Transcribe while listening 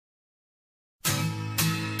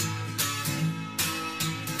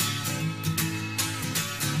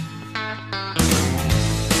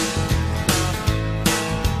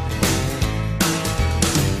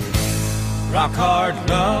rock hard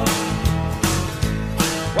love.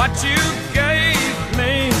 What you gave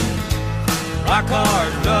me, rock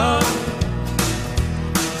hard love,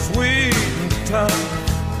 sweet and tough,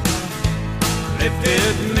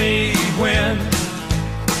 lifted me when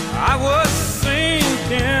I was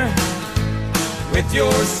sinking with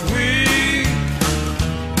your sweet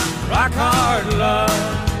rock hard love.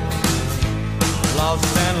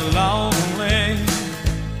 Lost and lonely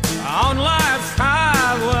on life's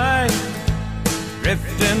highway,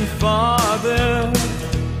 drifting farther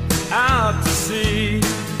out to sea,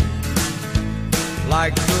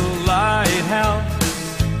 like the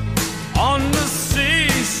lighthouse on the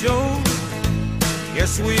seashore. Your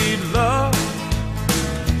sweet love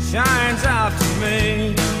shines out to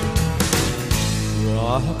me.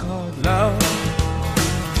 Rock hard love,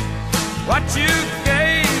 what you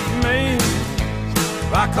gave me,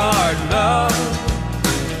 rock hard love,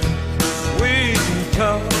 sweet and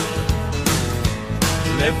tough,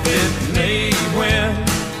 lifted me when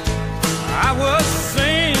I was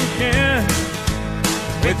sinking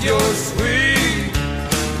with your sweet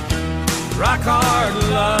rock hard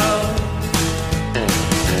love.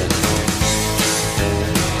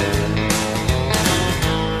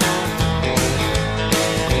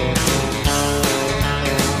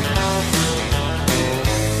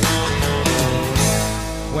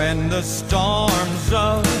 When the storms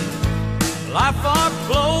of life are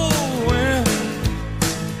blowing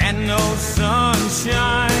and no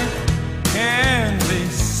sunshine can be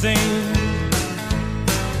seen,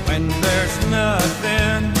 when there's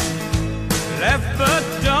nothing left but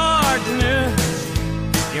darkness,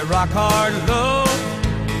 your rock hard love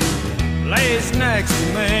lays next to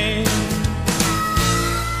me.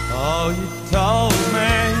 Oh, you told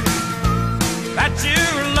me that you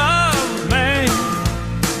loved me,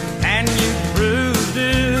 and you proved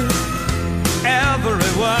it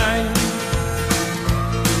every way.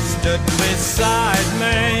 Stood beside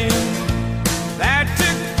me, there to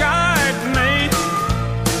guide me,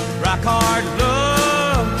 rock hard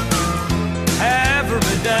love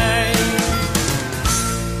every day.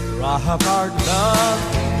 Rock hard love,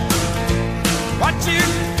 what you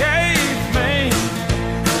gave me,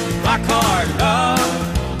 rock hard love,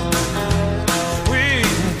 sweet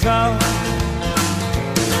and tough,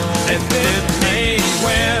 lifted me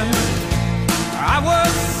when I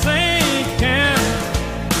was sinking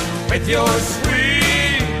with your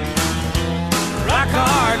sweet rock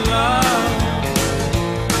hard love.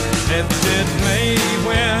 Lifted me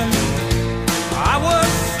when I was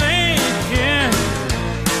sinking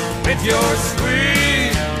with your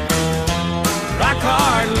sweet rock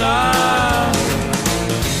hard love.